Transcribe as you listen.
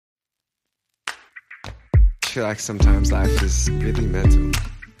feel like sometimes life is really mental.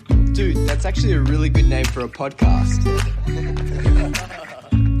 Dude, that's actually a really good name for a podcast.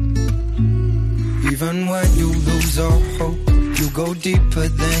 Even when you lose all hope, you go deeper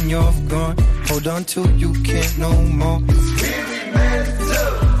than you're gone. Hold on till you can't no more.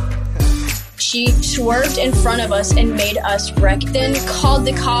 She swerved in front of us and made us wreck. Then called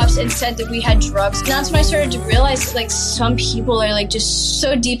the cops and said that we had drugs. And that's when I started to realize that, some people are just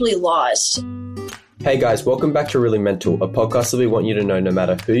so deeply lost. Hey guys, welcome back to Really Mental, a podcast that we want you to know no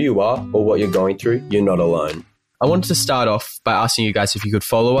matter who you are or what you're going through, you're not alone. I wanted to start off by asking you guys if you could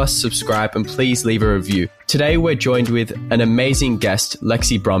follow us, subscribe, and please leave a review. Today we're joined with an amazing guest,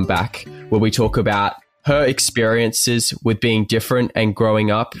 Lexi Brumback, where we talk about her experiences with being different and growing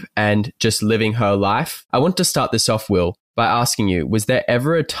up and just living her life. I want to start this off, Will, by asking you, was there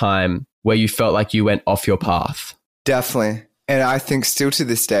ever a time where you felt like you went off your path? Definitely. And I think still to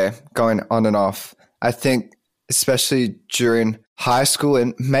this day, going on and off, I think especially during high school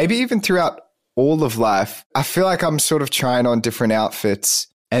and maybe even throughout all of life, I feel like I'm sort of trying on different outfits,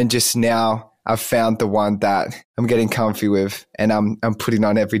 and just now I've found the one that I'm getting comfy with and I'm putting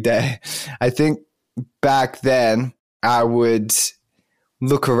on every day. I think back then I would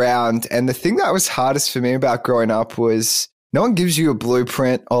look around, and the thing that was hardest for me about growing up was no one gives you a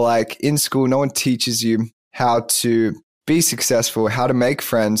blueprint, or in school, no one teaches you how to be successful, how to make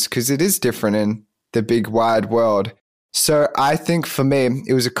friends, because it is different in the big wide world. So I think for me,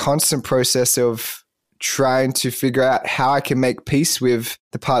 it was a constant process of trying to figure out how I can make peace with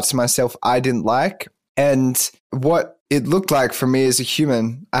the parts of myself I didn't like, and what it looked like for me as a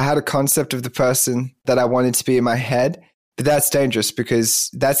human. I had a concept of the person that I wanted to be in my head, but that's dangerous because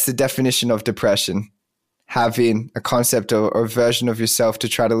that's the definition of depression. Having a concept or a version of yourself to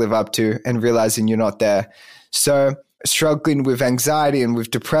try to live up to and realizing you're not there. So struggling with anxiety and with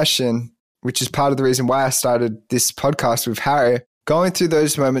depression, which is part of the reason why I started this podcast with Harry, going through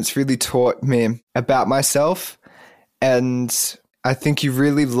those moments really taught me about myself. And I think you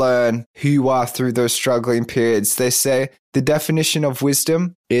really learn who you are through those struggling periods. They say the definition of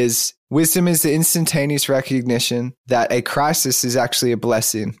wisdom is the instantaneous recognition that a crisis is actually a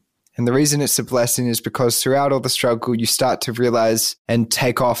blessing. And the reason it's a blessing is because throughout all the struggle, you start to realize and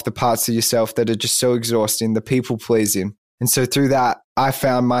take off the parts of yourself that are just so exhausting, the people pleasing. And so through that, I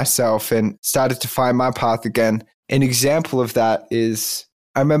found myself and started to find my path again. An example of that is,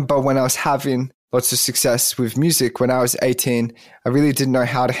 I remember when I was having lots of success with music when I was 18, I really didn't know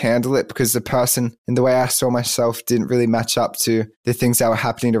how to handle it because the person and the way I saw myself didn't really match up to the things that were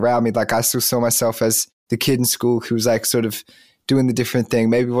happening around me. I still saw myself as the kid in school who was sort of doing the different thing,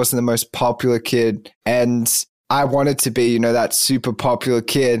 maybe wasn't the most popular kid. And I wanted to be, that super popular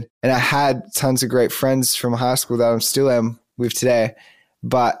kid. And I had tons of great friends from high school that I still am with today.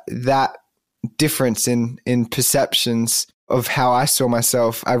 But that difference in perceptions of how I saw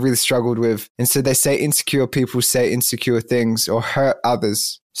myself, I really struggled with. And so they say insecure people say insecure things or hurt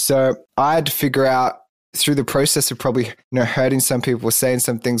others. So I had to figure out through the process of probably, hurting some people, saying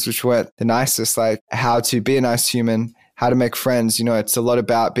some things which weren't the nicest, like how to be a nice human, how to make friends. It's a lot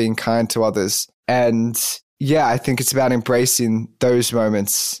about being kind to others. And yeah, I think it's about embracing those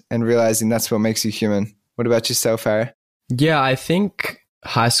moments and realizing that's what makes you human. What about yourself, Harry? Yeah, I think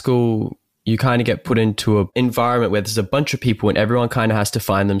high school, you kind of get put into an environment where there's a bunch of people and everyone kind of has to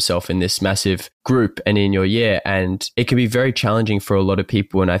find themselves in this massive group and in your year. And it can be very challenging for a lot of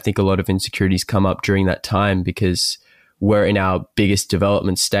people. And I think a lot of insecurities come up during that time because we're in our biggest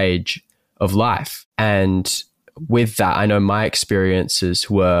development stage of life. And with that, I know my experiences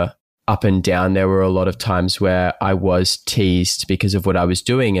were up and down. There were a lot of times where I was teased because of what I was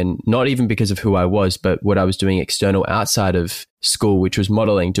doing, and not even because of who I was, but what I was doing external outside of school, which was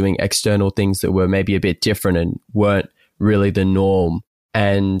modeling, doing external things that were maybe a bit different and weren't really the norm.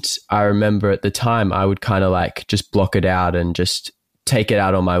 And I remember at the time I would kind of just block it out and just take it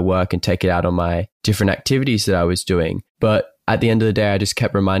out on my work and take it out on my different activities that I was doing. But at the end of the day, I just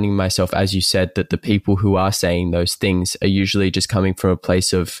kept reminding myself, as you said, that the people who are saying those things are usually just coming from a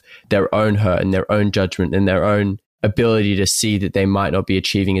place of their own hurt and their own judgment and their own ability to see that they might not be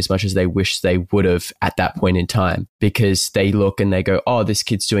achieving as much as they wish they would have at that point in time, because they look and they go, oh, this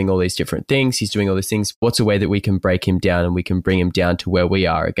kid's doing all these different things. He's doing all these things. What's a way that we can break him down and we can bring him down to where we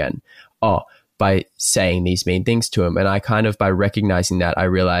are again? Oh, by saying these mean things to him. And I by recognizing that, I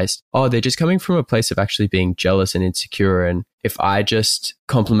realized, oh, they're just coming from a place of actually being jealous and insecure. And if I just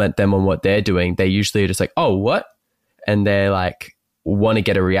compliment them on what they're doing, they usually are just like, oh, what? And they're want to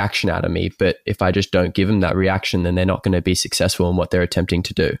get a reaction out of me. But if I just don't give them that reaction, then they're not going to be successful in what they're attempting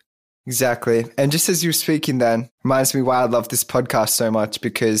to do. Exactly. And just as you were speaking then, reminds me why I love this podcast so much,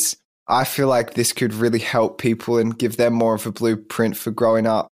 because I feel like this could really help people and give them more of a blueprint for growing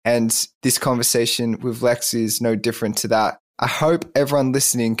up. And this conversation with Lexi is no different to that. I hope everyone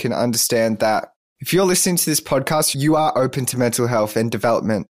listening can understand that if you're listening to this podcast, you are open to mental health and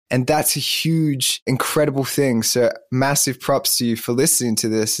development. And that's a huge, incredible thing. So massive props to you for listening to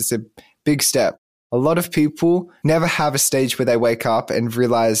this. It's a big step. A lot of people never have a stage where they wake up and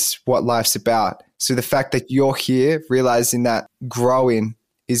realize what life's about. So the fact that you're here, realizing that growing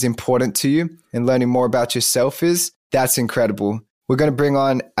is important to you and learning more about yourself that's incredible. We're going to bring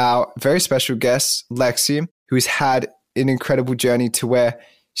on our very special guest, Lexi, who's had an incredible journey to where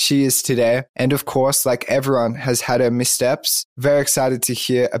she is today. And of course, like everyone has had her missteps. Very excited to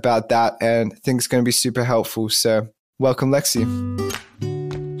hear about that, and I think it's going to be super helpful. So welcome, Lexi.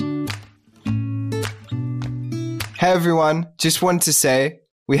 Hey everyone, just wanted to say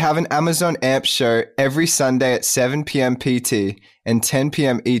we have an Amazon AMP show every Sunday at 7 p.m. PT and 10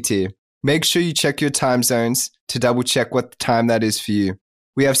 p.m. ET. Make sure you check your time zones to double check what time that is for you.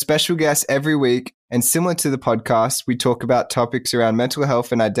 We have special guests every week, and similar to the podcast, we talk about topics around mental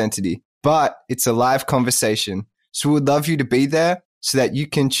health and identity, but it's a live conversation. So we'd love you to be there so that you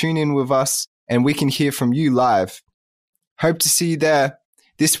can tune in with us and we can hear from you live. Hope to see you there.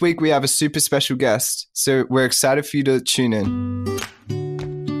 This week we have a super special guest, so we're excited for you to tune in.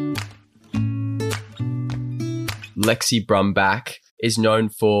 Lexi Brumback is known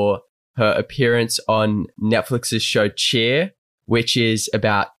for her appearance on Netflix's show Cheer, which is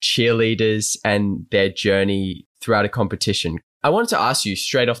about cheerleaders and their journey throughout a competition. I wanted to ask you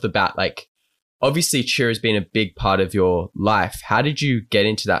straight off the bat, like, obviously cheer has been a big part of your life. How did you get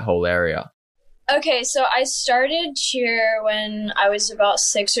into that whole area? Okay, so I started cheer when I was about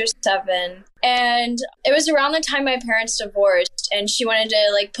 6 or 7, and it was around the time my parents divorced, and she wanted to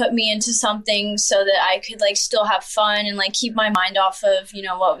like put me into something so that I could like still have fun and like keep my mind off of, you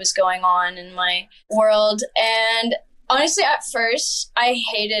know, what was going on in my world. And honestly, at first, I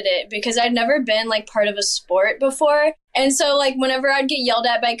hated it because I'd never been like part of a sport before. And so like whenever I'd get yelled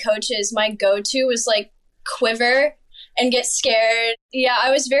at by coaches, my go-to was like quiver and get scared. Yeah,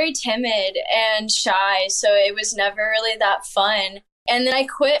 I was very timid and shy, so it was never really that fun. And then I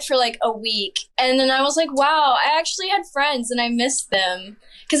quit for like a week. And then I was like, wow, I actually had friends and I missed them.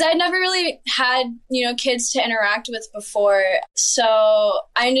 Because I'd never really had, you know, kids to interact with before. So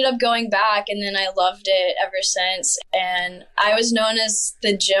I ended up going back, and then I loved it ever since. And I was known as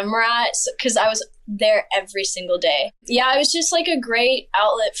the gym rat because I was there every single day. Yeah, it was just like a great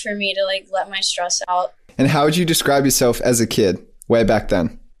outlet for me to like let my stress out. And how would you describe yourself as a kid way back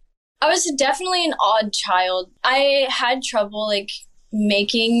then? I was definitely an odd child. I had trouble like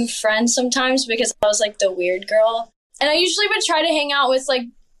making friends sometimes because I was like the weird girl. And I usually would try to hang out with like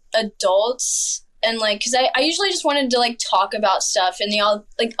adults, and like because I usually just wanted to like talk about stuff, and all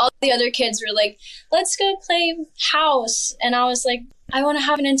the other kids were like, let's go play house, and I was like, I want to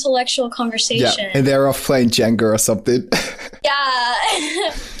have an intellectual conversation. Yeah, and they're off playing Jenga or something.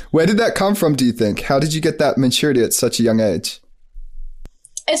 Yeah. Where did that come from, do you think? How did you get that maturity at such a young age?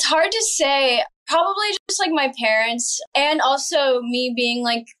 It's hard to say. Probably just like my parents, and also me being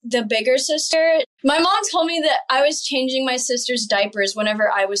like the bigger sister. My mom told me that I was changing my sister's diapers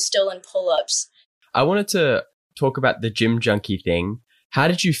whenever I was still in pull-ups. I wanted to talk about the gym junkie thing. How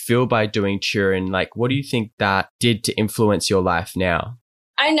did you feel by doing cheer, and like, what do you think that did to influence your life now?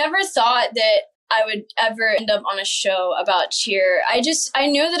 I never thought that I would ever end up on a show about cheer. I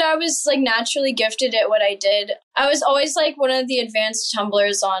knew that I was like naturally gifted at what I did. I was always like one of the advanced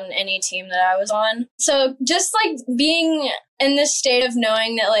tumblers on any team that I was on. So just like being in this state of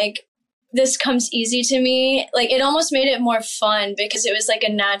knowing that like this comes easy to me, like it almost made it more fun because it was like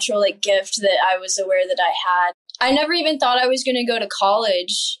a natural like gift that I was aware that I had. I never even thought I was going to go to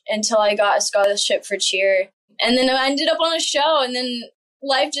college until I got a scholarship for cheer. And then I ended up on a show, and then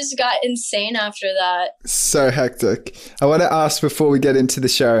life just got insane after that. So hectic. I want to ask before we get into the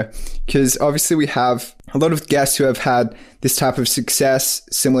show, because obviously we have a lot of guests who have had this type of success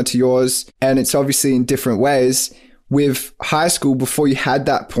similar to yours, and it's obviously in different ways. With high school, before you had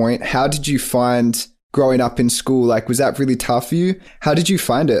that point, how did you find growing up in school? Like, was that really tough for you? How did you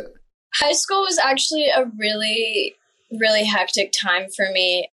find it? High school was actually a really, really hectic time for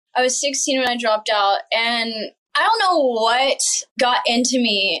me. I was 16 when I dropped out, and I don't know what got into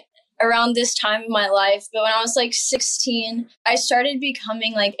me around this time of my life, but when I was like 16, I started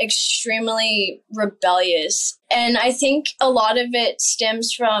becoming like extremely rebellious. And I think a lot of it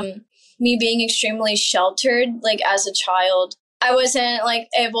stems from me being extremely sheltered, like as a child. I wasn't like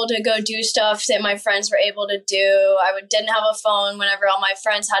able to go do stuff that my friends were able to do. Didn't have a phone whenever all my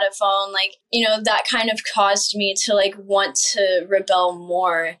friends had a phone. Like, you know, that kind of caused me to like want to rebel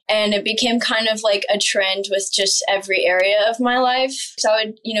more. And it became kind of like a trend with just every area of my life. So I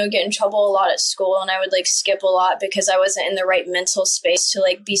would, you know, get in trouble a lot at school, and I would like skip a lot because I wasn't in the right mental space to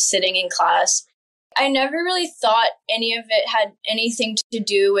like be sitting in class. I never really thought any of it had anything to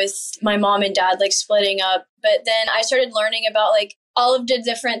do with my mom and dad like splitting up. But then I started learning about like all of the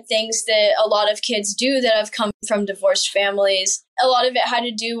different things that a lot of kids do that have come from divorced families. A lot of it had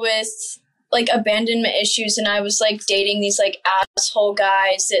to do with like abandonment issues. And I was like dating these like asshole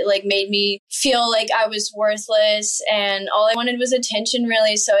guys that like made me feel like I was worthless. And all I wanted was attention,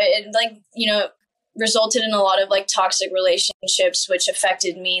 really. So it like, you know, resulted in a lot of like toxic relationships, which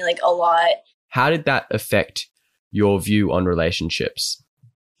affected me like a lot. How did that affect your view on relationships?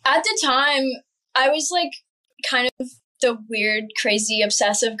 At the time, I was like kind of the weird, crazy,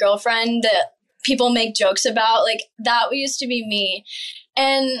 obsessive girlfriend that people make jokes about. Like that used to be me.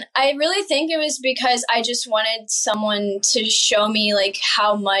 And I really think it was because I just wanted someone to show me like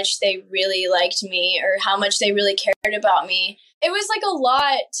how much they really liked me or how much they really cared about me. It was like a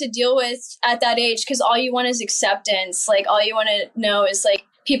lot to deal with at that age because all you want is acceptance. Like all you want to know is like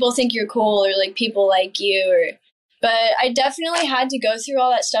people think you're cool or like people like you. But I definitely had to go through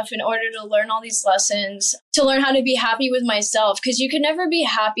all that stuff in order to learn all these lessons, to learn how to be happy with myself, because you can never be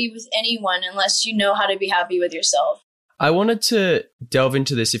happy with anyone unless you know how to be happy with yourself. I wanted to delve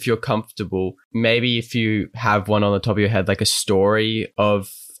into this if you're comfortable. Maybe if you have one on the top of your head, like a story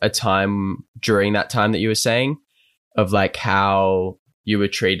of a time during that time that you were saying, of like how you were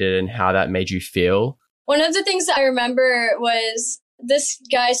treated and how that made you feel. One of the things that I remember was this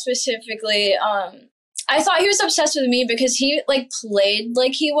guy specifically, I thought he was obsessed with me because he like played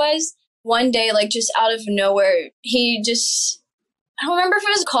like he was. One day, like just out of nowhere, he just, I don't remember if it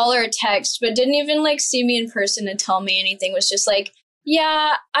was a call or a text, but didn't even like see me in person and tell me anything. Was just like,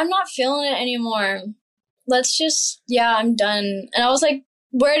 yeah, I'm not feeling it anymore. I'm done. And I was like,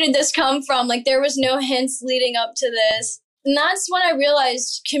 where did this come from? Like there was no hints leading up to this. And that's when I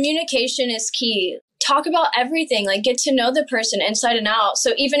realized communication is key. Talk about everything, like get to know the person inside and out.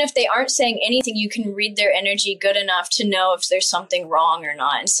 So even if they aren't saying anything, you can read their energy good enough to know if there's something wrong or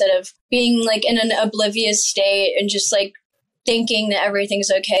not, instead of being like in an oblivious state and just like thinking that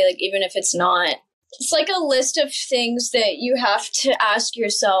everything's okay, like even if it's not. It's like a list of things that you have to ask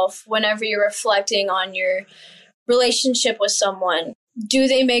yourself whenever you're reflecting on your relationship with someone. Do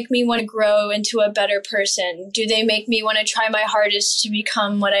they make me want to grow into a better person? Do they make me want to try my hardest to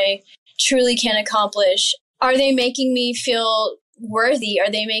become what I truly can accomplish? Are they making me feel worthy? Are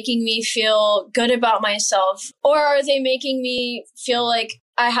they making me feel good about myself? Or are they making me feel like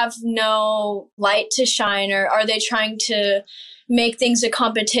I have no light to shine? Or are they trying to make things a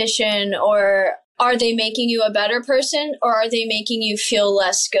competition? Or are they making you a better person? Or are they making you feel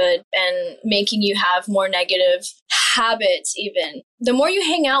less good and making you have more negative habits even? The more you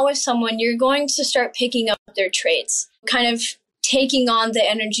hang out with someone, you're going to start picking up their traits, kind of taking on the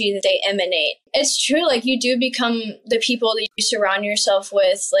energy that they emanate. It's true, like you do become the people that you surround yourself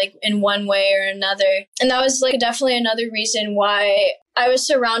with, like in one way or another. And that was like definitely another reason why I was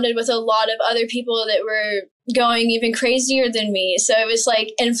surrounded with a lot of other people that were going even crazier than me. So it was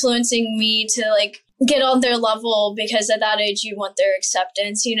like influencing me to like get on their level, because at that age you want their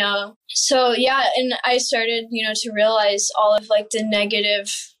acceptance, you know? So yeah, and I started, you know, to realize all of like the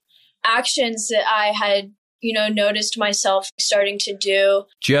negative actions that I had, you know, noticed myself starting to do.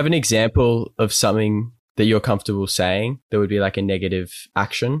 Do you have an example of something that you're comfortable saying that would be like a negative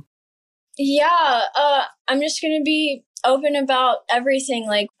action? Yeah, I'm just going to be open about everything.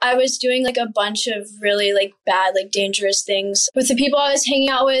 Like I was doing like a bunch of really like bad, like dangerous things with the people I was hanging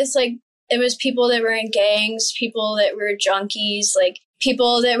out with. Like it was people that were in gangs, people that were junkies, like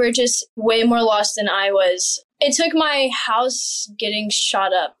people that were just way more lost than I was. It took my house getting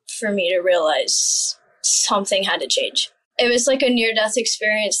shot up for me to realize something had to change. It was like a near-death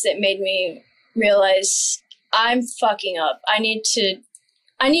experience that made me realize I'm fucking up. I need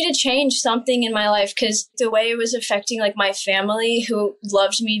to change something in my life, because the way it was affecting like my family, who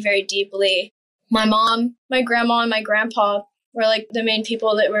loved me very deeply. My mom, my grandma, and my grandpa were like the main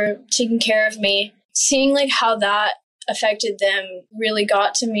people that were taking care of me. Seeing like how that affected them really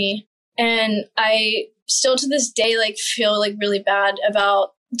got to me. And I still to this day like feel like really bad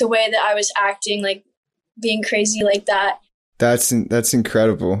about the way that I was acting, like being crazy like that. That's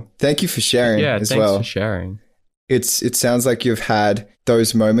incredible. Thank you for sharing as well. Yeah, thanks for sharing. It sounds like you've had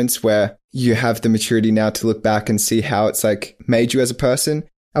those moments where you have the maturity now to look back and see how it's like made you as a person.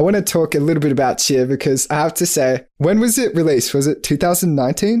 I want to talk a little bit about Cheer because I have to say, when was it released? Was it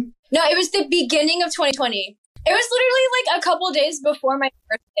 2019? No, it was the beginning of 2020. It was literally like a couple days before my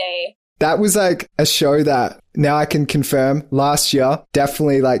birthday. That was like a show that now I can confirm last year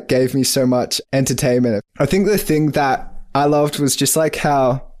definitely like gave me so much entertainment. I think the thing that I loved was just like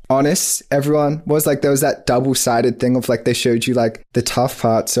how honest everyone was. Like there was that double-sided thing of like they showed you like the tough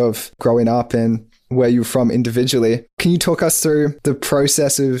parts of growing up and where you're from individually. Can you talk us through the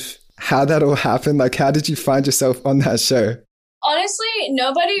process of how that all happened? Like how did you find yourself on that show? Honestly,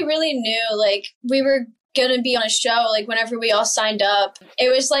 nobody really knew like we were going to be on a show. Like whenever we all signed up,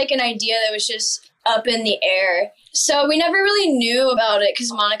 it was like an idea that was just up in the air. So we never really knew about it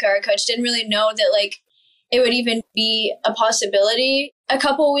because Monica, our coach, didn't really know that like it would even be a possibility. A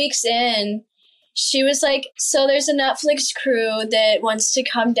couple weeks in, she was like, so there's a Netflix crew that wants to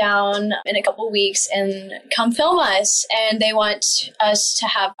come down in a couple weeks and come film us. And they want us to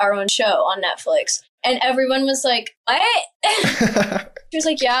have our own show on Netflix. And everyone was like, what? She was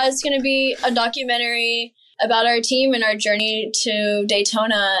like, yeah, it's going to be a documentary about our team and our journey to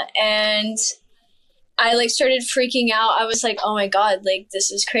Daytona. And I like started freaking out. I was like, oh my God, like this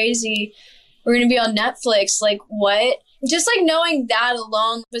is crazy. We're going to be on Netflix. Like what? Just like knowing that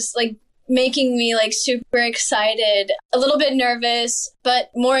alone was like making me like super excited, a little bit nervous,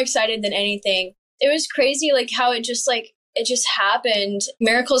 but more excited than anything. It was crazy like how it just happened.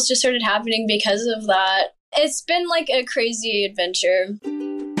 Miracles just started happening because of that. It's been like a crazy adventure.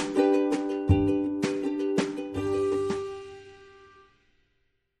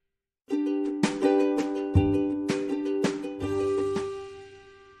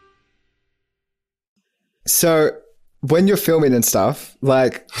 So when you're filming and stuff,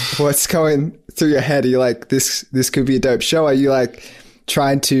 like what's going through your head? Are you like, this could be a dope show? Are you like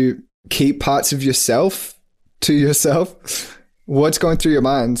trying to keep parts of yourself to yourself? What's going through your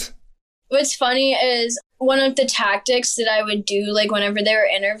mind? What's funny is one of the tactics that I would do, like whenever they were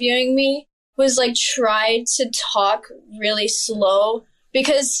interviewing me, was like try to talk really slow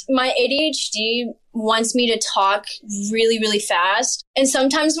because my ADHD wants me to talk really, really fast. And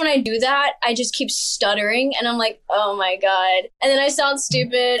sometimes when I do that, I just keep stuttering and I'm like, oh my God. And then I sound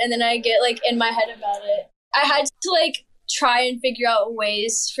stupid and then I get like in my head about it. I had to like try and figure out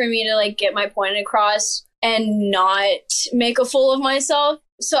ways for me to like get my point across and not make a fool of myself.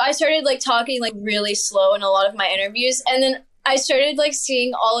 So I started like talking like really slow in a lot of my interviews. And then I started like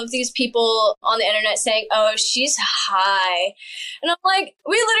seeing all of these people on the internet saying, oh, she's high. And I'm like,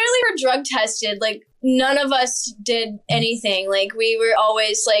 we literally were drug tested. Like none of us did anything. Like we were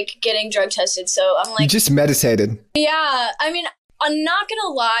always like getting drug tested. So I'm like, you just meditated. Yeah. I mean, I'm not going to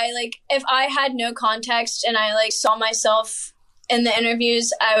lie. Like if I had no context and I like saw myself in the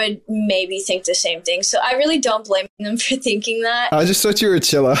interviews, I would maybe think the same thing. So I really don't blame them for thinking that. I just thought you were a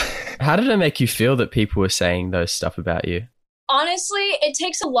chiller. How did it make you feel that people were saying those stuff about you? Honestly, it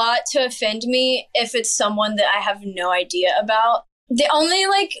takes a lot to offend me if it's someone that I have no idea about. The only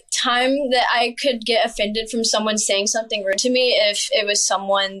like time that I could get offended from someone saying something rude to me if it was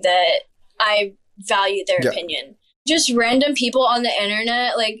someone that I value their opinion. Just random people on the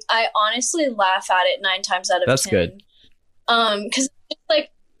internet, like I honestly laugh at it 9 times out of 10. That's good. Because it's like,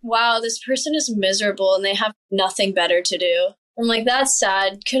 wow, this person is miserable and they have nothing better to do. I'm like, that's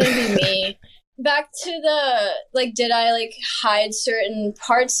sad. Couldn't be me. Back to the, like, did I, like, hide certain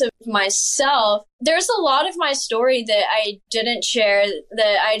parts of myself? There's a lot of my story that I didn't share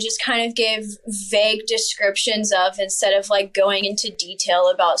that I just kind of gave vague descriptions of instead of, like, going into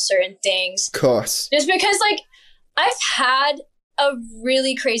detail about certain things. Of course. Just because, like, I've had a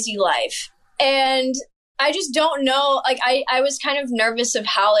really crazy life. And I just don't know. Like, I was kind of nervous of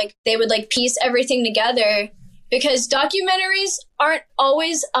how, like, they would, like, piece everything together. Because documentaries aren't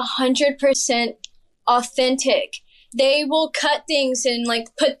always 100% authentic. They will cut things and like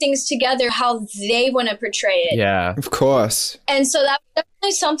put things together how they want to portray it. Yeah, of course. And so that's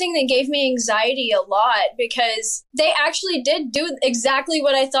definitely something that gave me anxiety a lot because they actually did do exactly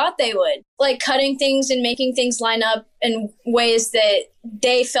what I thought they would. Like cutting things and making things line up in ways that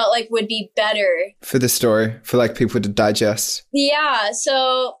they felt like would be better. For the story, for like people to digest. Yeah,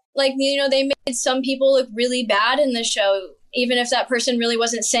 so... like, you know, they made some people look really bad in the show. Even if that person really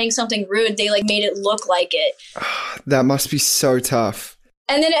wasn't saying something rude, they, like, made it look like it. That must be so tough.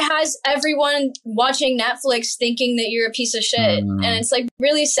 And then it has everyone watching Netflix thinking that you're a piece of shit. And it's, like,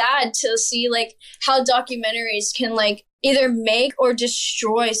 really sad to see, like, how documentaries can, like, either make or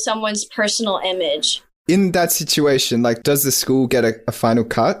destroy someone's personal image. In that situation, like, does the school get a final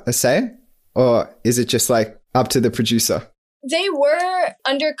cut, a say? Or is it just, like, up to the producer? They were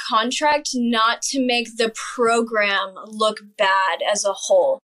under contract not to make the program look bad as a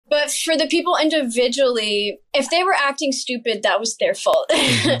whole. But for the people individually, if they were acting stupid, that was their fault.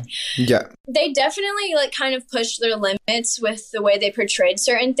 Yeah. They definitely like kind of pushed their limits with the way they portrayed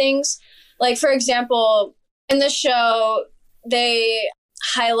certain things. Like, for example, in the show, they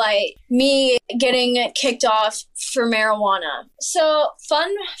highlight me getting kicked off for marijuana. So,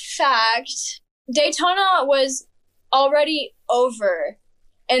 fun fact, Daytona was already over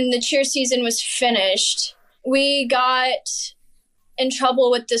and the cheer season was finished. We got in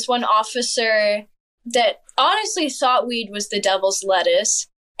trouble with this one officer that honestly thought weed was the devil's lettuce.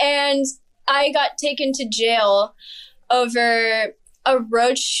 And I got taken to jail over a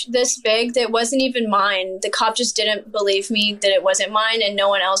roach this big that wasn't even mine. The cop just didn't believe me that it wasn't mine and no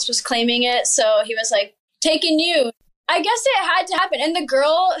one else was claiming it. So he was like, taking you. I guess it had to happen. And the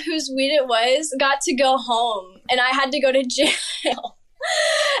girl whose weed it was got to go home and I had to go to jail.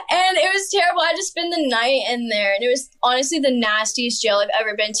 And it was terrible. I had to spend the night in there. And it was honestly the nastiest jail I've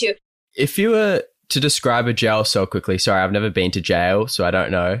ever been to. If you were to describe a jail cell quickly, sorry, I've never been to jail, so I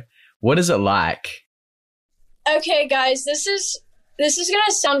don't know. What is it like? Okay, guys, this is going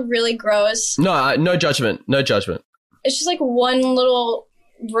to sound really gross. No, no judgment. No judgment. It's just like one little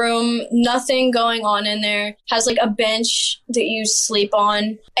room, nothing going on in there. Has like a bench that you sleep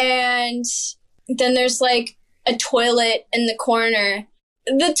on. And then there's like a toilet in the corner.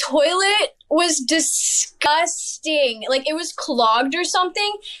 The toilet was disgusting. Like it was clogged or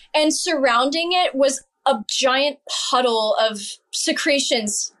something. And surrounding it was a giant puddle of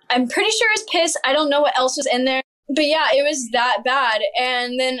secretions. I'm pretty sure it was piss. I don't know what else was in there. But yeah, it was that bad.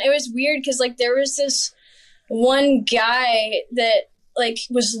 And then it was weird because like there was this one guy that like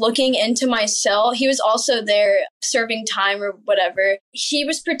was looking into my cell. He was also there serving time or whatever. He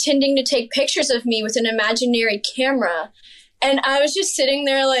was pretending to take pictures of me with an imaginary camera. And I was just sitting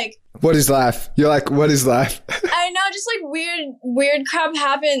there like, what is life? You're like, what is life? I know, just like weird crap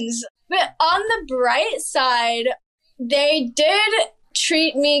happens. But on the bright side, they did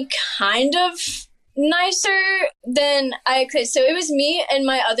treat me kind of nicer than I could. So it was me and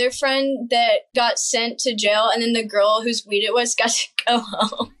my other friend that got sent to jail, and then the girl whose weed it was got to go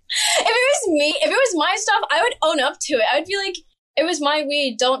home. If it was my stuff, I would own up to it. I would be like, it was my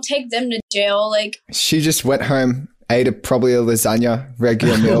weed, don't take them to jail. Like, she just went home, ate probably a lasagna,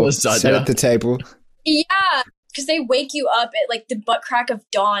 regular meal, sat at the table. Yeah, because they wake you up at like the butt crack of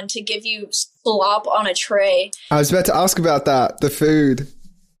dawn to give you slop on a tray. I was about to ask about that, the food.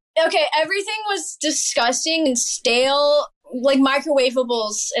 Okay, everything was disgusting and stale, like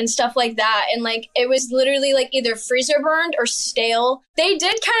microwavables and stuff like that. And like, it was literally like either freezer burned or stale. They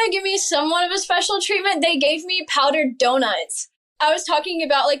did kind of give me somewhat of a special treatment. They gave me powdered donuts. I was talking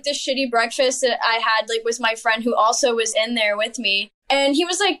about like the shitty breakfast that I had like with my friend who also was in there with me. And he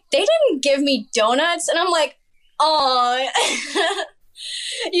was like, they didn't give me donuts. And I'm like, oh,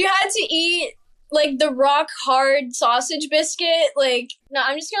 you had to eat like the rock hard sausage biscuit. Like, no,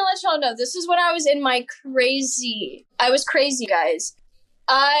 I'm just gonna let y'all know, this is when I was in my I was crazy, guys.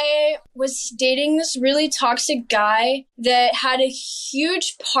 I was dating this really toxic guy that had a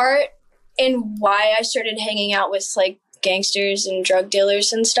huge part in why I started hanging out with like gangsters and drug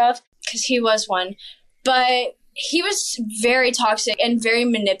dealers and stuff, because he was one. But he was very toxic and very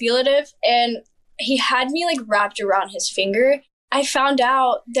manipulative, and he had me like wrapped around his finger. I found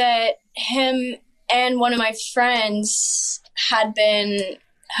out that him and one of my friends had been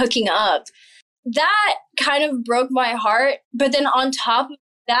hooking up. That kind of broke my heart. But then on top of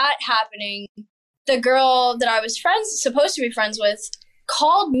that happening, the girl that I was supposed to be friends with,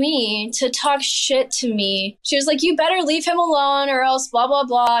 called me to talk shit to me. She was like, you better leave him alone or else blah, blah,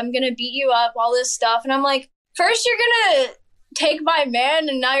 blah. I'm going to beat you up, all this stuff. And I'm like, first you're going to take my man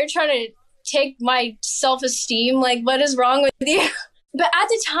and now you're trying to take my self-esteem. Like, what is wrong with you? But at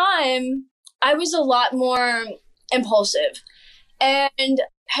the time, I was a lot more impulsive and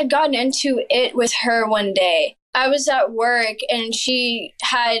had gotten into it with her one day. I was at work and she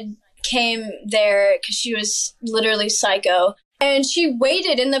had came there because she was literally psycho. And she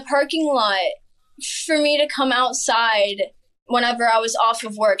waited in the parking lot for me to come outside whenever I was off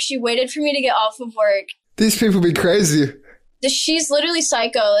of work. She waited for me to get off of work. These people be crazy. She's literally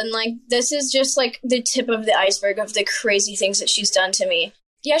psycho. And like, this is just like the tip of the iceberg of the crazy things that she's done to me.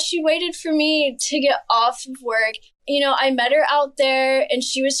 Yeah, she waited for me to get off of work. You know, I met her out there and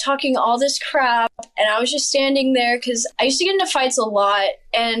she was talking all this crap and I was just standing there because I used to get into fights a lot.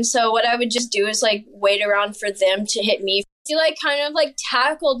 And so what I would just do is like wait around for them to hit me. She like kind of like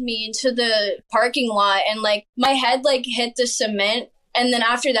tackled me into the parking lot and like my head like hit the cement And then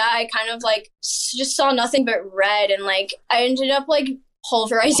after that, I kind of like just saw nothing but red. And like, I ended up like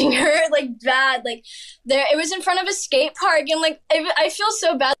pulverizing her like bad. Like there, it was in front of a skate park. And like, I feel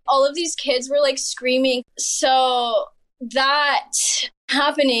so bad. All of these kids were like screaming. So that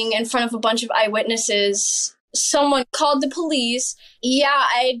happening in front of a bunch of eyewitnesses, someone called the police. Yeah,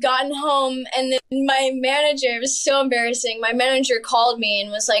 I had gotten home and then my manager, it was so embarrassing. My manager called me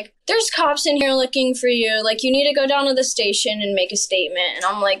and was like, there's cops in here looking for you. Like, you need to go down to the station and make a statement. And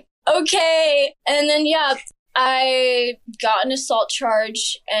I'm like, okay. And then, yeah, I got an assault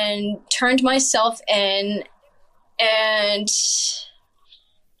charge and turned myself in. And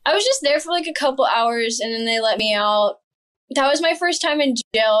I was just there for like a couple hours and then they let me out. That was my first time in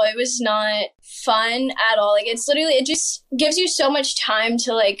jail. It was not fun at all. Like, it's literally, it just gives you so much time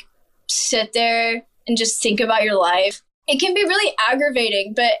to like sit there and just think about your life. It can be really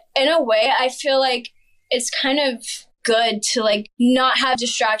aggravating, but in a way, I feel like it's kind of good to like not have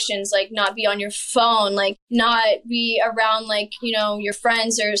distractions, like not be on your phone, like not be around like, you know, your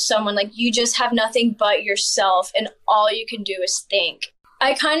friends or someone. Like, you just have nothing but yourself and all you can do is think.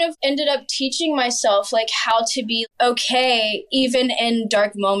 I kind of ended up teaching myself like how to be okay even in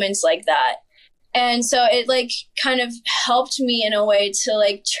dark moments like that. And so it like kind of helped me in a way to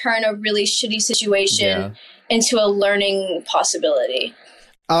like turn a really shitty situation into a learning possibility.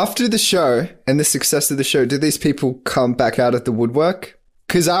 After the show and the success of the show, did these people come back out of the woodwork?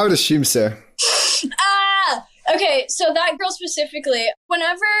 Because I would assume so. Okay. So that girl specifically,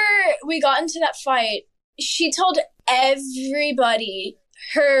 whenever we got into that fight, she told everybody,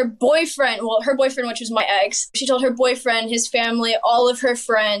 her boyfriend, which was my ex, she told her boyfriend, his family, all of her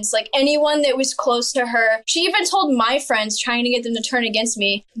friends, like anyone that was close to her. She even told my friends, trying to get them to turn against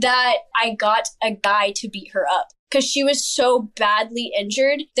me, that I got a guy to beat her up because she was so badly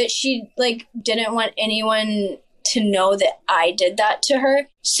injured that she like didn't want anyone to know that I did that to her.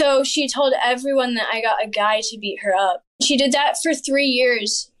 So she told everyone that I got a guy to beat her up. She did that for 3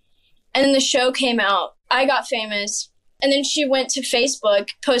 years. And then the show came out. I got famous. And then she went to Facebook,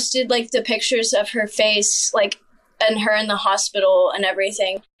 posted like the pictures of her face, like, and her in the hospital and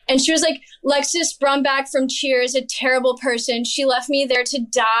everything. And she was like, Lexi Brumback from Cheers, a terrible person. She left me there to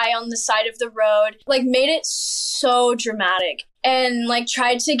die on the side of the road. Like, made it so dramatic. And like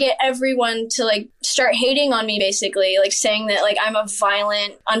tried to get everyone to like start hating on me, basically, like saying that like I'm a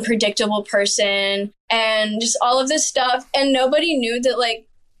violent, unpredictable person and just all of this stuff. And nobody knew that like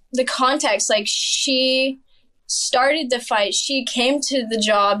the context, like she started the fight. She came to the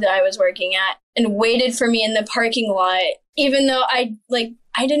job that I was working at and waited for me in the parking lot, even though I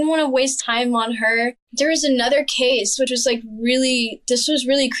didn't want to waste time on her. There was another case, which was like this was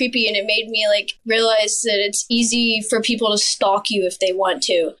really creepy. And it made me like realize that it's easy for people to stalk you if they want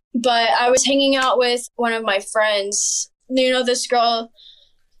to. But I was hanging out with one of my friends, you know, this girl,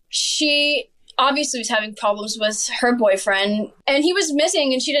 she obviously was having problems with her boyfriend and he was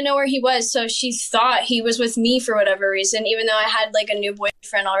missing and she didn't know where he was. So she thought he was with me for whatever reason, even though I had like a new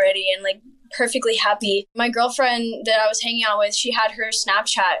boyfriend already and like perfectly happy. My girlfriend that I was hanging out with, she had her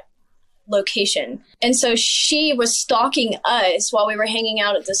Snapchat location. And so she was stalking us while we were hanging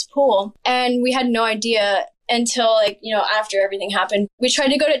out at this pool. And we had no idea until like, you know, after everything happened. We tried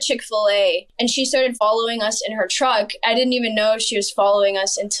to go to Chick-fil-A and she started following us in her truck. I didn't even know she was following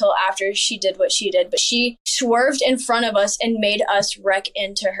us until after she did what she did. But she swerved in front of us and made us wreck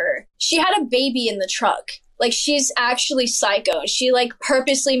into her. She had a baby in the truck. Like, she's actually psycho. She like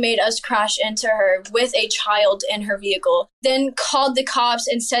purposely made us crash into her with a child in her vehicle, then called the cops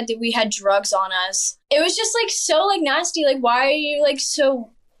and said that we had drugs on us. It was just like so like nasty. Like, why are you like so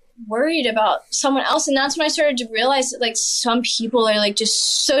worried about someone else? And that's when I started to realize that like some people are like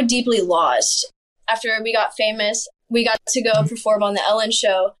just so deeply lost. After we got famous, we got to go perform on the Ellen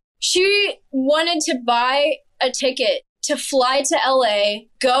show. She wanted to buy a ticket to fly to LA,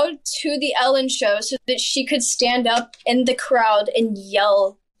 go to the Ellen show so that she could stand up in the crowd and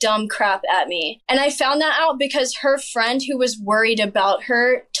yell dumb crap at me. And I found that out because her friend who was worried about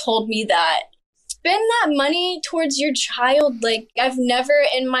her told me that. Spend that money towards your child. Like, I've never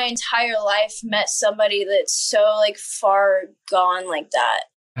in my entire life met somebody that's so like far gone like that.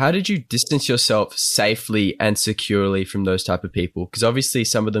 How did you distance yourself safely and securely from those type of people? Because obviously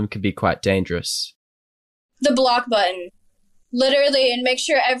some of them can be quite dangerous. The block button, literally, and make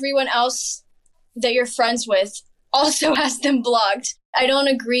sure everyone else that you're friends with also has them blocked. I don't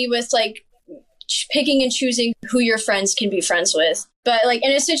agree with like picking and choosing who your friends can be friends with. But like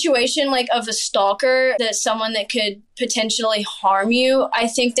in a situation like of a stalker, that's someone that could potentially harm you, I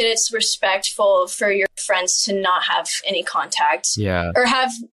think that it's respectful for your friends to not have any contact. Yeah. Or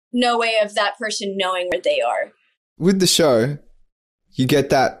have no way of that person knowing where they are. With the show, you get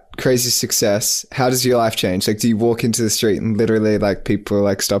that crazy success. How does your life change? Like, do you walk into the street and literally like people are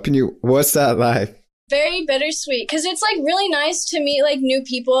like stopping you? What's that like? Very bittersweet, because it's like really nice to meet like new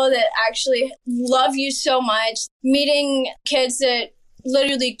people that actually love you so much. Meeting kids that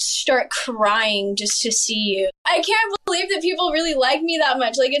literally start crying just to see you. I can't believe that people really like me that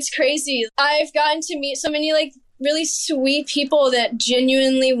much. Like, it's crazy. I've gotten to meet so many like really sweet people that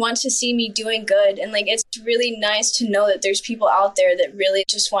genuinely want to see me doing good. And like, it's really nice to know that there's people out there that really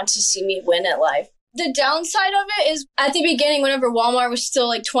just want to see me win at life. The downside of it is at the beginning, whenever Walmart was still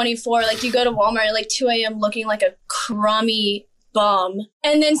like 24, like you go to Walmart at like 2 a.m. looking like a crummy bum.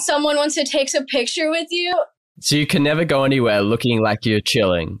 And then someone wants to take a picture with you. So you can never go anywhere looking like you're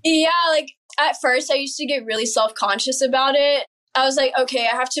chilling. Yeah, like at first I used to get really self-conscious about it. I was like, okay,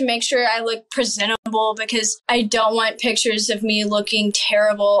 I have to make sure I look presentable because I don't want pictures of me looking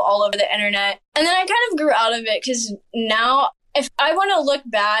terrible all over the internet. And then I kind of grew out of it because now if I want to look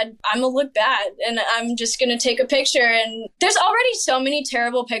bad, I'm going to look bad and I'm just going to take a picture. And there's already so many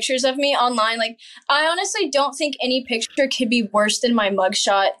terrible pictures of me online. Like, I honestly don't think any picture could be worse than my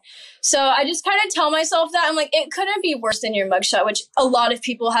mugshot. So I just kind of tell myself that. I'm like, it couldn't be worse than your mugshot, which a lot of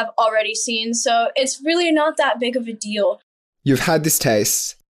people have already seen. So it's really not that big of a deal. You've had this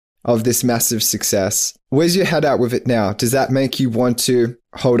taste of this massive success. Where's your head at with it now? Does that make you want to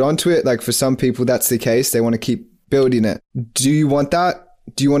hold on to it? Like for some people, that's the case. They want to keep building it. Do you want that?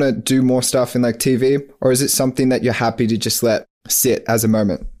 Do you want to do more stuff in like TV? Or is it something that you're happy to just let sit as a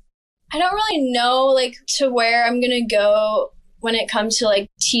moment? I don't really know like to where I'm going to go when it comes to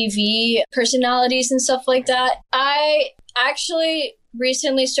like TV personalities and stuff like that. I actually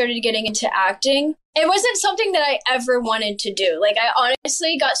recently started getting into acting. It wasn't something that I ever wanted to do. Like, I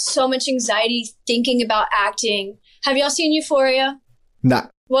honestly got so much anxiety thinking about acting. Have y'all seen Euphoria? Nah.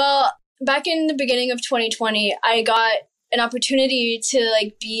 Well, back in the beginning of 2020, I got an opportunity to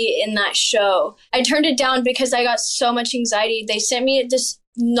like be in that show. I turned it down because I got so much anxiety. They sent me this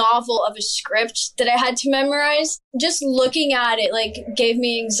novel of a script that I had to memorize. Just looking at it like gave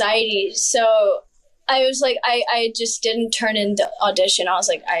me anxiety. So I was like, I just didn't turn in the audition. I was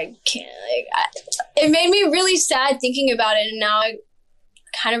like, I can't. It made me really sad thinking about it, and now I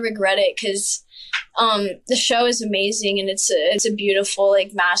kind of regret it because the show is amazing and it's a beautiful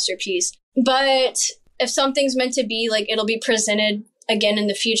like masterpiece. But if something's meant to be, like, it'll be presented again in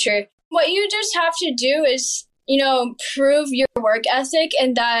the future. What you just have to do is, prove your work ethic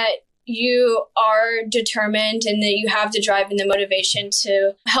and that you are determined and that you have the drive and the motivation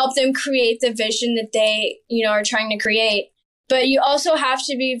to help them create the vision that they, are trying to create. But you also have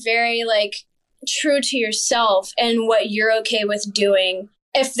to be very like true to yourself and what you're okay with doing.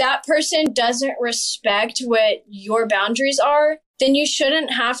 If that person doesn't respect what your boundaries are, then you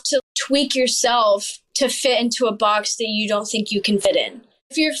shouldn't have to tweak yourself to fit into a box that you don't think you can fit in.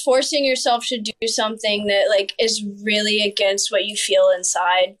 If you're forcing yourself to do something that like is really against what you feel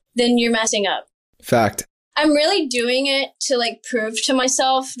inside, then you're messing up. Fact. I'm really doing it to like prove to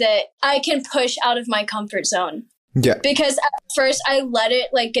myself that I can push out of my comfort zone. Yeah. Because at first I let it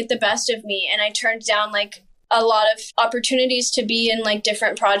like get the best of me, and I turned down like a lot of opportunities to be in like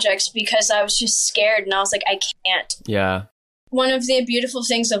different projects because I was just scared and I was like, I can't. Yeah. One of the beautiful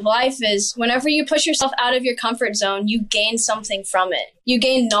things of life is whenever you push yourself out of your comfort zone, you gain something from it. You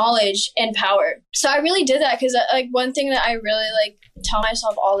gain knowledge and power. So I really did that because like one thing that I really like tell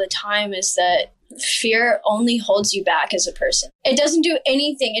myself all the time is that fear only holds you back as a person. It doesn't do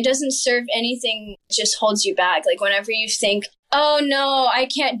anything. It doesn't serve anything. It just holds you back. Like whenever you think, oh no, I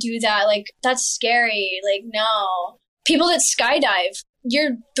can't do that. Like that's scary. Like no. People that skydive,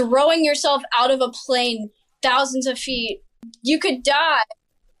 you're throwing yourself out of a plane thousands of feet. You could die.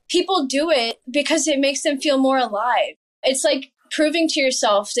 People do it because it makes them feel more alive. It's like proving to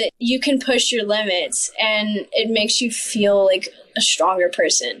yourself that you can push your limits, and it makes you feel like a stronger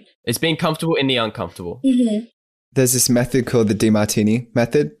person. It's being comfortable in the uncomfortable. Mm-hmm. There's this method called the DeMartini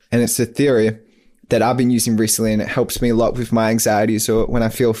method, and it's a theory that I've been using recently, and it helps me a lot with my anxieties or when I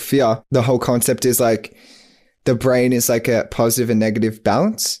feel fear. The whole concept is like the brain is like a positive and negative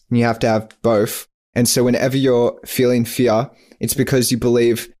balance, and you have to have both. And so whenever you're feeling fear, it's because you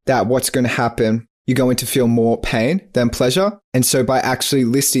believe that what's going to happen, you're going to feel more pain than pleasure. And so by actually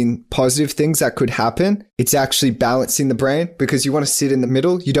listing positive things that could happen, it's actually balancing the brain because you want to sit in the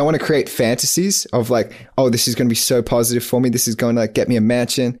middle. You don't want to create fantasies of like, oh, this is going to be so positive for me. This is going to get me a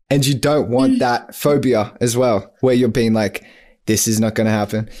mansion. And you don't want that phobia as well, where you're being like, this is not going to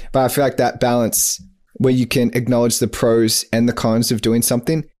happen. But I feel like that balance where you can acknowledge the pros and the cons of doing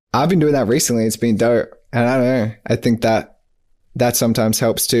something. I've been doing that recently. It's been dope. And I don't know. I think that sometimes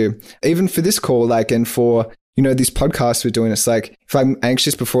helps too. Even for this call, like, and for, these podcasts we're doing, it's like, if I'm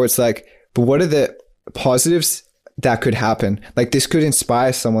anxious before, it's like, but what are the positives that could happen? Like this could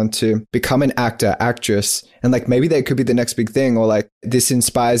inspire someone to become an actor, actress, and like maybe they could be the next big thing, or like this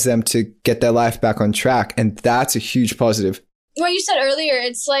inspires them to get their life back on track. And that's a huge positive. What you said earlier,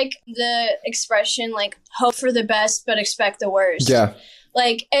 it's like the expression, like hope for the best, but expect the worst. Yeah.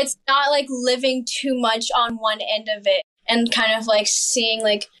 Like it's not like living too much on one end of it and kind of like seeing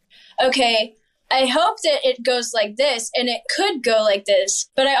like, okay, I hope that it goes like this and it could go like this,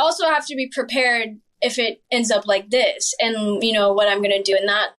 but I also have to be prepared if it ends up like this and, what I'm going to do in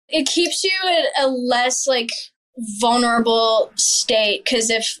that. It keeps you at a less like vulnerable state, because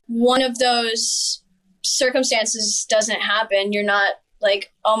if one of those circumstances doesn't happen, you're not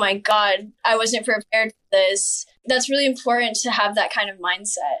like, oh my God, I wasn't prepared for this. That's really important to have that kind of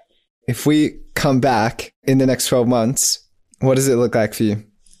mindset. If we come back in the next 12 months, what does it look like for you?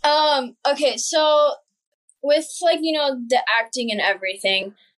 Okay, so with like, the acting and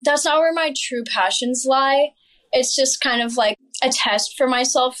everything, that's not where my true passions lie. It's just kind of like a test for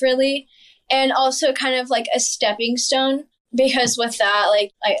myself, really. And also kind of like a stepping stone, because with that,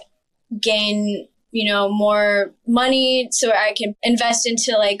 like I gain, more money so I can invest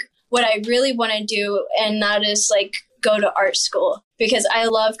into like what I really want to do. And that is like go to art school, because I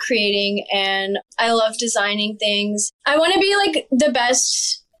love creating and I love designing things. I want to be like the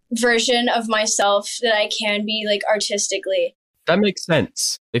best version of myself that I can be, like artistically. That makes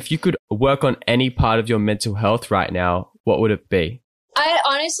sense. If you could work on any part of your mental health right now, what would it be? I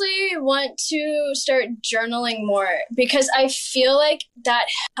honestly want to start journaling more, because I feel like that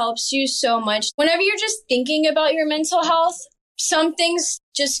helps you so much. Whenever you're just thinking about your mental health, some things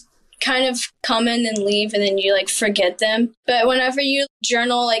just kind of come in and leave and then you like forget them. But whenever you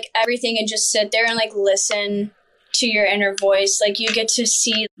journal like everything and just sit there and like listen to your inner voice, like you get to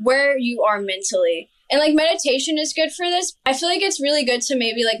see where you are mentally. And like meditation is good for this. I feel like it's really good to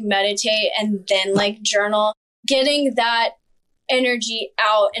maybe like meditate and then like journal, getting that energy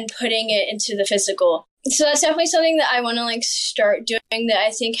out and putting it into the physical. So that's definitely something that I want to like start doing, that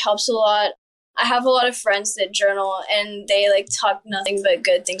I think helps a lot. I have a lot of friends that journal and they like talk nothing but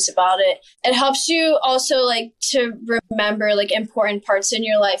good things about it. It helps you also like to remember like important parts in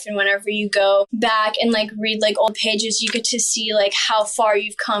your life. And whenever you go back and like read like old pages, you get to see like how far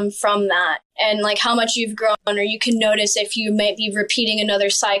you've come from that and like how much you've grown. Or you can notice if you might be repeating another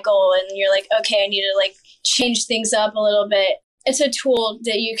cycle and you're like, okay, I need to like change things up a little bit. It's a tool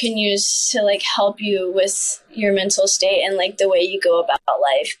that you can use to like help you with your mental state and like the way you go about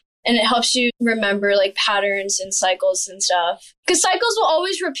life. And it helps you remember like patterns and cycles and stuff. Because cycles will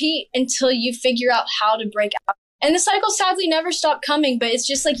always repeat until you figure out how to break out. And the cycles sadly never stop coming, but it's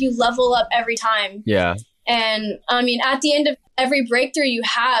just like you level up every time. Yeah. And I mean, at the end of every breakthrough you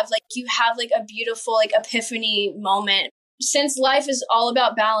have like a beautiful like epiphany moment. Since life is all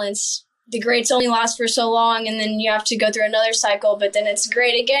about balance, the greats only last for so long, and then you have to go through another cycle, but then it's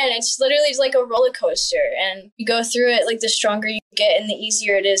great again. It's literally like a roller coaster, and you go through it, like the stronger you get and the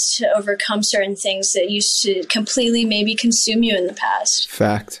easier it is to overcome certain things that used to completely maybe consume you in the past.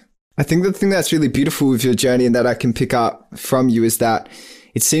 Fact. I think the thing that's really beautiful with your journey and that I can pick up from you is that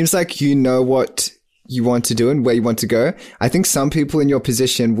it seems like you know what you want to do and where you want to go. I think some people in your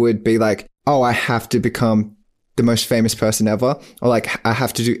position would be like, oh, I have to become the most famous person ever, or like I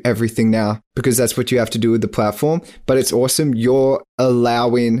have to do everything now, because that's what you have to do with the platform. But it's awesome. You're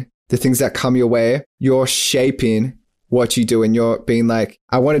allowing the things that come your way. You're shaping what you do, and you're being like,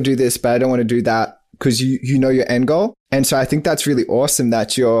 I want to do this, but I don't want to do that, because you know your end goal. And so I think that's really awesome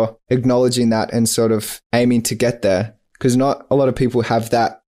that you're acknowledging that and sort of aiming to get there, because not a lot of people have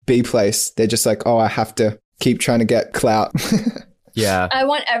that B place. They're just like, oh, I have to keep trying to get clout. Yeah. I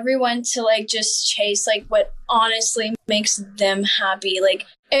want everyone to like just chase like what honestly makes them happy. Like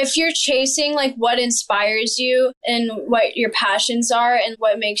if you're chasing like what inspires you and what your passions are and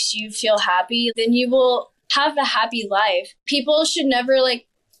what makes you feel happy, then you will have a happy life. People should never like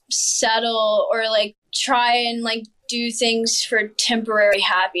settle or like try and like do things for temporary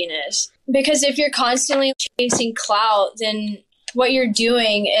happiness. Because if you're constantly chasing clout, then what you're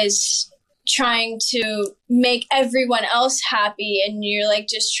doing is trying to make everyone else happy, and you're like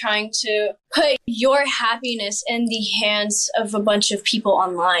just trying to put your happiness in the hands of a bunch of people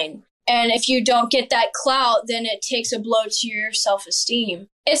online. And if you don't get that clout, then it takes a blow to your self-esteem.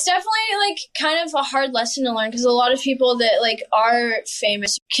 It's definitely like kind of a hard lesson to learn, because a lot of people that like are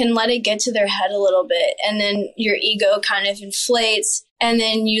famous can let it get to their head a little bit, and then your ego kind of inflates, and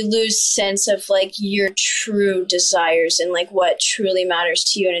then you lose sense of like your true desires and like what truly matters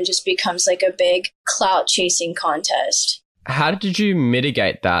to you, and it just becomes like a big clout chasing contest. How did you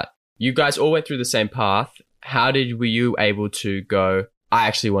mitigate that? You guys all went through the same path. were you able to go, I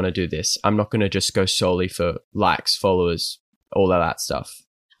actually want to do this. I'm not going to just go solely for likes, followers, all of that stuff.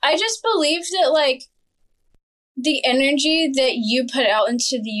 I just believe that like the energy that you put out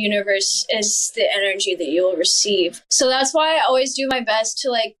into the universe is the energy that you'll receive. So that's why I always do my best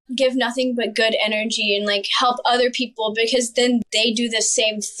to like give nothing but good energy and like help other people, because then they do the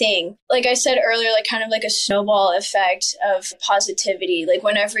same thing. Like I said earlier, like kind of like a snowball effect of positivity. Like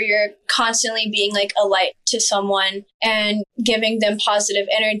whenever you're constantly being like a light to someone and giving them positive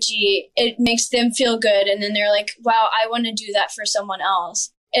energy, it makes them feel good. And then they're like, wow, I want to do that for someone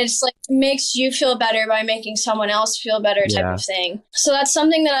else. It's like makes you feel better by making someone else feel better type of thing. So that's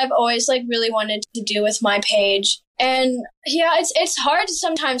something that I've always like really wanted to do with my page. And yeah, it's hard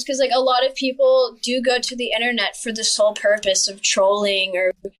sometimes because like a lot of people do go to the internet for the sole purpose of trolling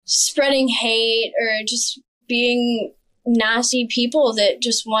or spreading hate or just being nasty people that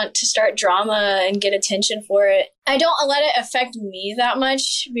just want to start drama and get attention for it. I don't let it affect me that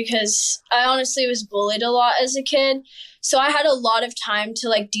much because I honestly was bullied a lot as a kid. So I had a lot of time to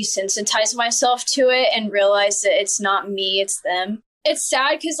like desensitize myself to it and realize that it's not me, it's them. It's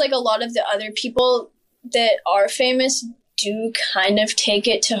sad because like a lot of the other people that are famous do kind of take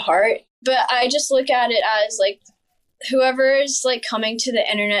it to heart. But I just look at it as like whoever is like coming to the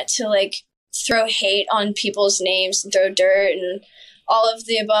internet to like throw hate on people's names and throw dirt and all of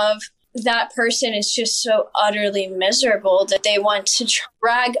the above, that person is just so utterly miserable that they want to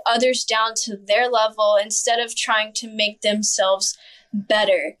drag others down to their level instead of trying to make themselves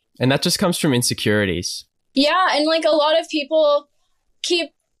better. And that just comes from insecurities. Yeah, and like a lot of people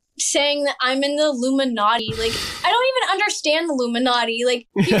keep saying that I'm in the Illuminati. Like, I don't even understand the Illuminati. Like,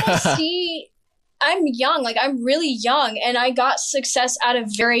 people see I'm young, like I'm really young, and I got success at a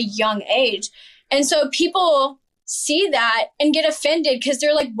very young age. And so people see that and get offended because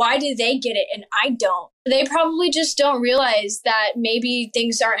they're like, why do they get it and I don't? They probably just don't realize that maybe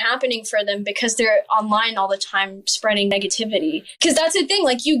things aren't happening for them because they're online all the time spreading negativity. Because that's the thing,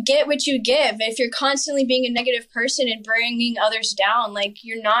 like you get what you give. If you're constantly being a negative person and bringing others down, like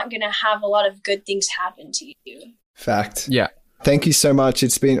you're not going to have a lot of good things happen to you. Fact. Yeah. Thank you so much.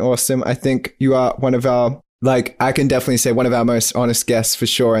 It's been awesome. I think you are one of our, like, I can definitely say one of our most honest guests for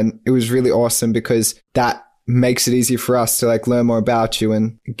sure. And it was really awesome because that makes it easy for us to like learn more about you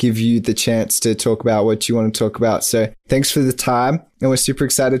and give you the chance to talk about what you want to talk about. So thanks for the time. And we're super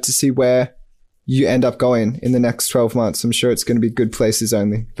excited to see where you end up going in the next 12 months. I'm sure it's going to be good places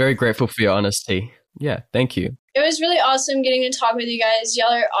only. Very grateful for your honesty. Yeah. Thank you. It was really awesome getting to talk with you guys.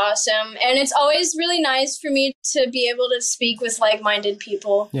 Y'all are awesome. And it's always really nice for me to be able to speak with like-minded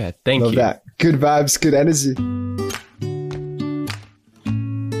people. Yeah, thank Love you. that. Good vibes, good energy.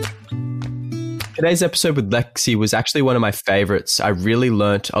 Today's episode with Lexi was actually one of my favorites. I really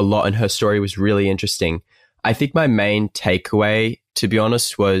learnt a lot and her story was really interesting. I think my main takeaway, to be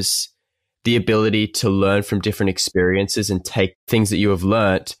honest, was the ability to learn from different experiences and take things that you have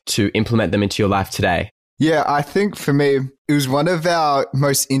learnt to implement them into your life today. Yeah, I think for me, it was one of our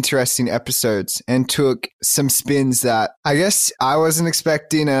most interesting episodes and took some spins that I guess I wasn't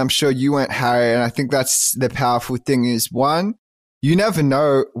expecting, and I'm sure you weren't, Harry. And I think that's the powerful thing is, one, you never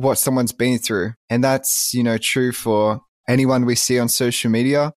know what someone's been through. And that's, you know, true for anyone we see on social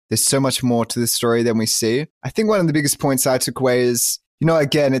media. There's so much more to the story than we see. I think one of the biggest points I took away is, you know,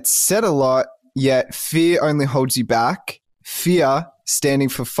 again, it's said a lot, yet fear only holds you back. Fear standing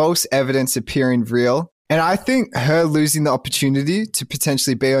for false evidence appearing real. And I think her losing the opportunity to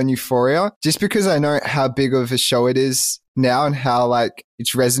potentially be on Euphoria, just because I know how big of a show it is now and how like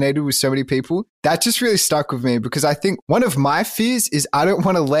it's resonated with so many people, that just really stuck with me because I think one of my fears is I don't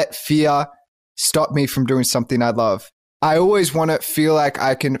want to let fear stop me from doing something I love. I always want to feel like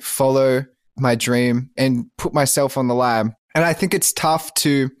I can follow my dream and put myself on the line. And I think it's tough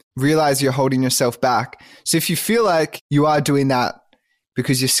to realize you're holding yourself back. So if you feel like you are doing that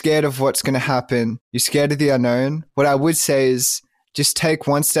because you're scared of what's going to happen, you're scared of the unknown, what I would say is just take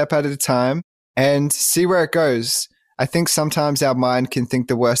one step at a time and see where it goes. I think sometimes our mind can think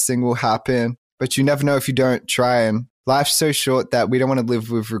the worst thing will happen, but you never know if you don't try. And life's so short that we don't want to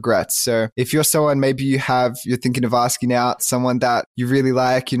live with regrets. So if you're someone, maybe you're thinking of asking out someone that you really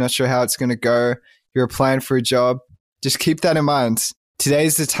like, you're not sure how it's going to go, you're applying for a job, just keep that in mind.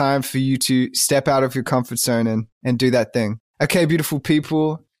 Today's the time for you to step out of your comfort zone and do that thing. Okay, beautiful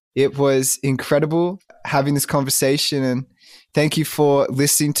people. It was incredible having this conversation and thank you for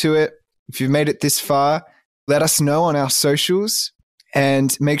listening to it. If you've made it this far, let us know on our socials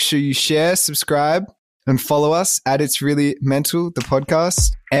and make sure you share, subscribe, And follow us at It's Really Mental, the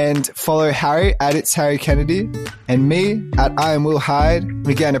podcast. And follow Harry at It's Harry Kennedy. And me at I Am Will Hyde.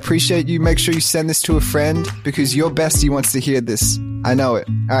 Again, appreciate you. Make sure you send this to a friend because your bestie wants to hear this. I know it.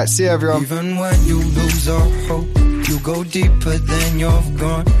 All right, see you, everyone. Even when you lose all hope, you go deeper than you're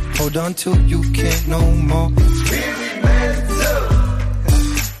gone. Hold on till you can't no more.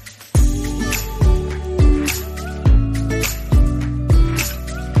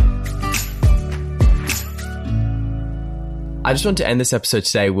 I just want to end this episode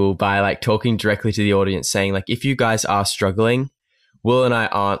today, Will, by like talking directly to the audience, saying like, if you guys are struggling, Will and I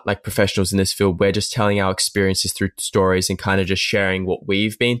aren't like professionals in this field. We're just telling our experiences through stories and kind of just sharing what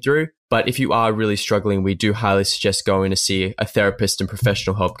we've been through. But if you are really struggling, we do highly suggest going to see a therapist and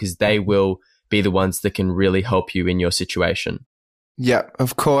professional help because they will be the ones that can really help you in your situation. Yeah,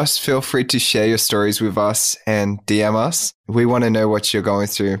 of course. Feel free to share your stories with us and DM us. We want to know what you're going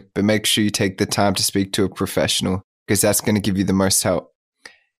through, but make sure you take the time to speak to a professional because that's going to give you the most help.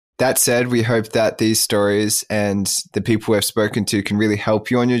 That said, we hope that these stories and the people we've spoken to can really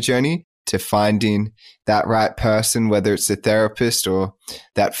help you on your journey to finding that right person, whether it's a therapist or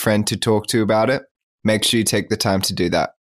that friend to talk to about it. Make sure you take the time to do that.